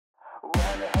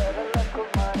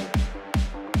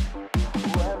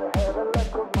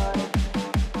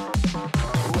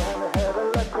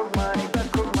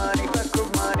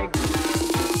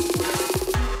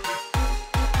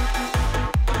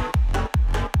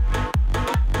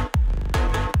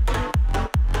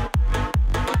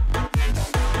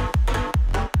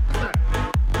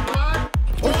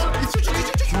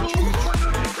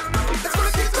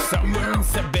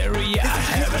Siberia, I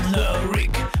have no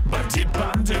rig, but deep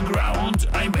underground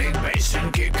I make bass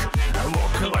and kick. I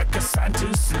walk like a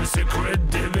scientist in secret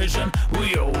division.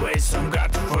 We always on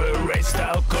guard for a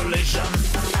race-style collision.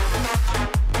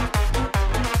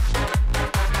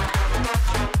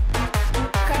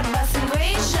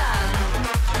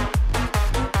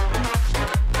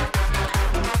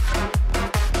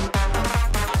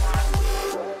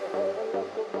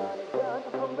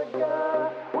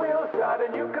 A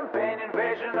new campaign,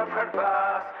 invasion of hard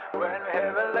bass. When we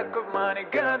have a lack of money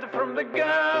gathered from the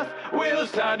gas, we'll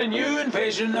start a new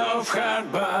invasion of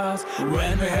hard bass.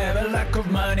 When we have a lack of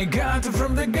money gathered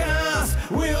from the gas,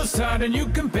 we'll start a new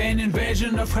campaign,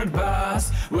 invasion of hard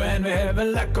bass. When we have a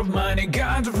lack of money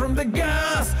gathered from the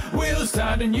gas, we'll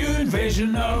start a new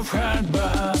invasion of hard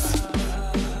bass.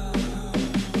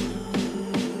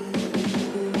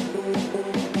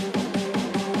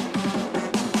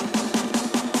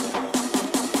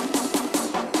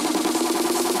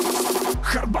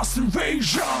 Hard bass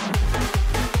invasion!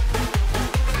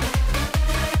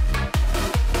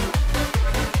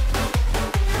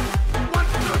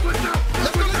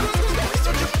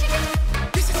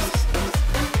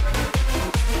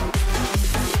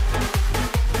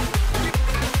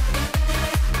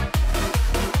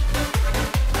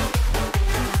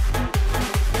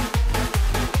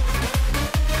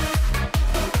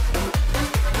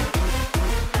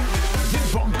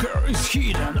 Is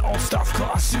hidden, all stuff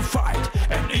classified,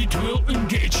 and it will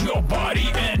engage your body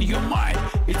and your mind.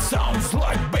 It sounds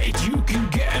like bait, you can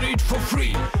get it for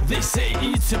free. They say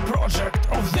it's a project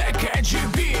of the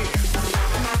KGB.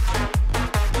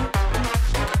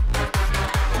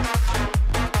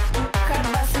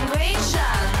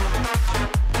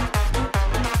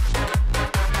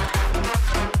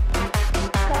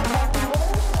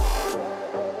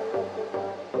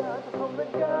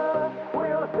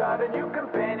 Start a new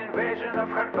campaign, invasion of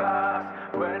hard bass.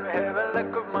 When we have a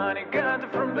lack of money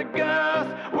gathered from the gas,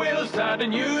 we'll start a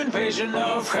new invasion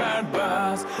of hard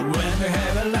bass. When we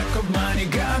have a lack of money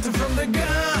gathered from the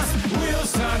gas, we'll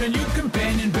start a new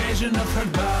campaign, invasion of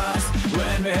hard bass.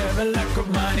 When we have a lack of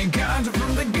money gathered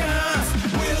from the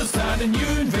gas, we'll start a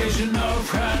new invasion of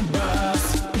hard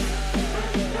bass.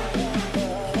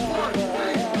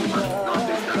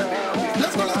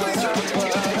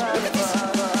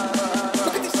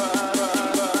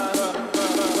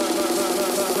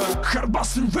 Hard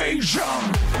bass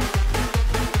invasion!